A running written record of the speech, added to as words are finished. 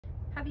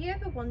Have you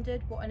ever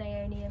wondered what an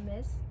Aeonium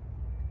is?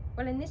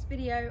 Well, in this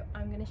video,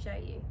 I'm going to show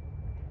you.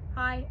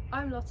 Hi,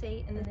 I'm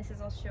Lottie and this is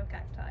Ottershaw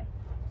Cacti.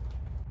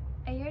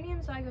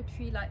 Aeoniums are your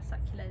tree-like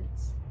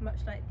succulents, much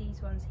like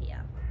these ones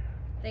here.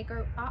 They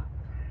grow up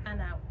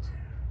and out,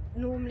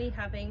 normally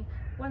having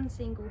one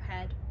single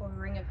head or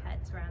ring of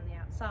heads around the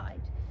outside.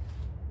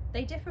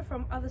 They differ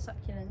from other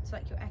succulents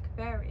like your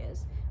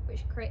echeverias,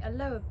 which create a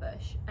lower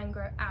bush and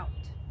grow out.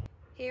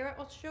 Here at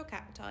Ottershaw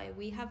Cacti,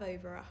 we have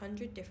over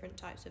 100 different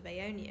types of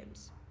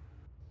Aeoniums.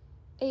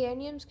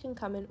 Aeoniums can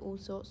come in all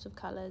sorts of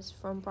colours,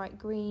 from bright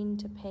green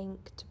to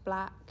pink to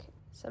black.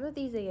 Some of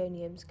these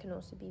Aeoniums can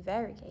also be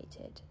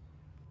variegated.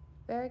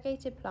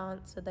 Variegated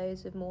plants are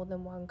those with more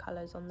than one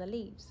colours on the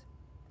leaves.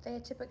 They are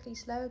typically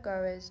slower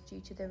growers due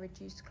to the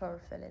reduced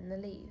chlorophyll in the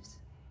leaves.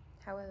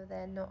 However, they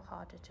are not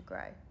harder to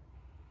grow.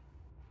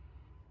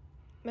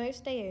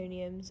 Most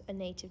Aeoniums are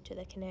native to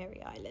the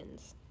Canary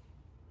Islands,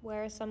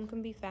 whereas some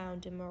can be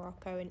found in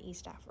Morocco and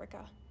East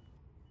Africa.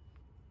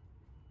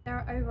 There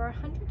are over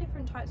 100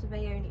 different types of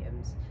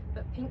Aeoniums,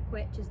 but Pink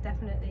Witch is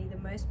definitely the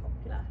most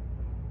popular.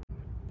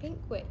 Pink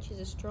Witch is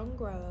a strong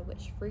grower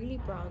which freely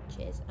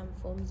branches and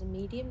forms a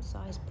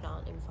medium-sized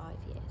plant in 5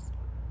 years.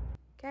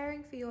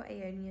 Caring for your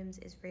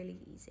Aeoniums is really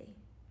easy.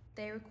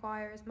 They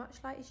require as much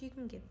light as you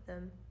can give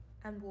them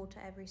and water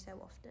every so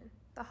often.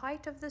 The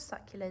height of the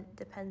succulent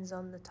depends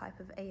on the type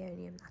of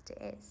Aeonium that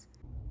it is.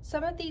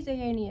 Some of these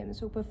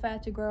Aeoniums will prefer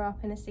to grow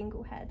up in a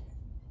single head,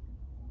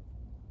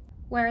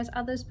 whereas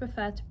others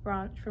prefer to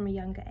branch from a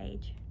younger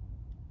age.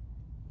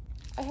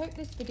 I hope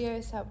this video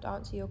has helped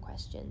answer your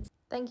questions.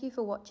 Thank you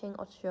for watching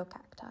Ottershaw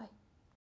Cacti.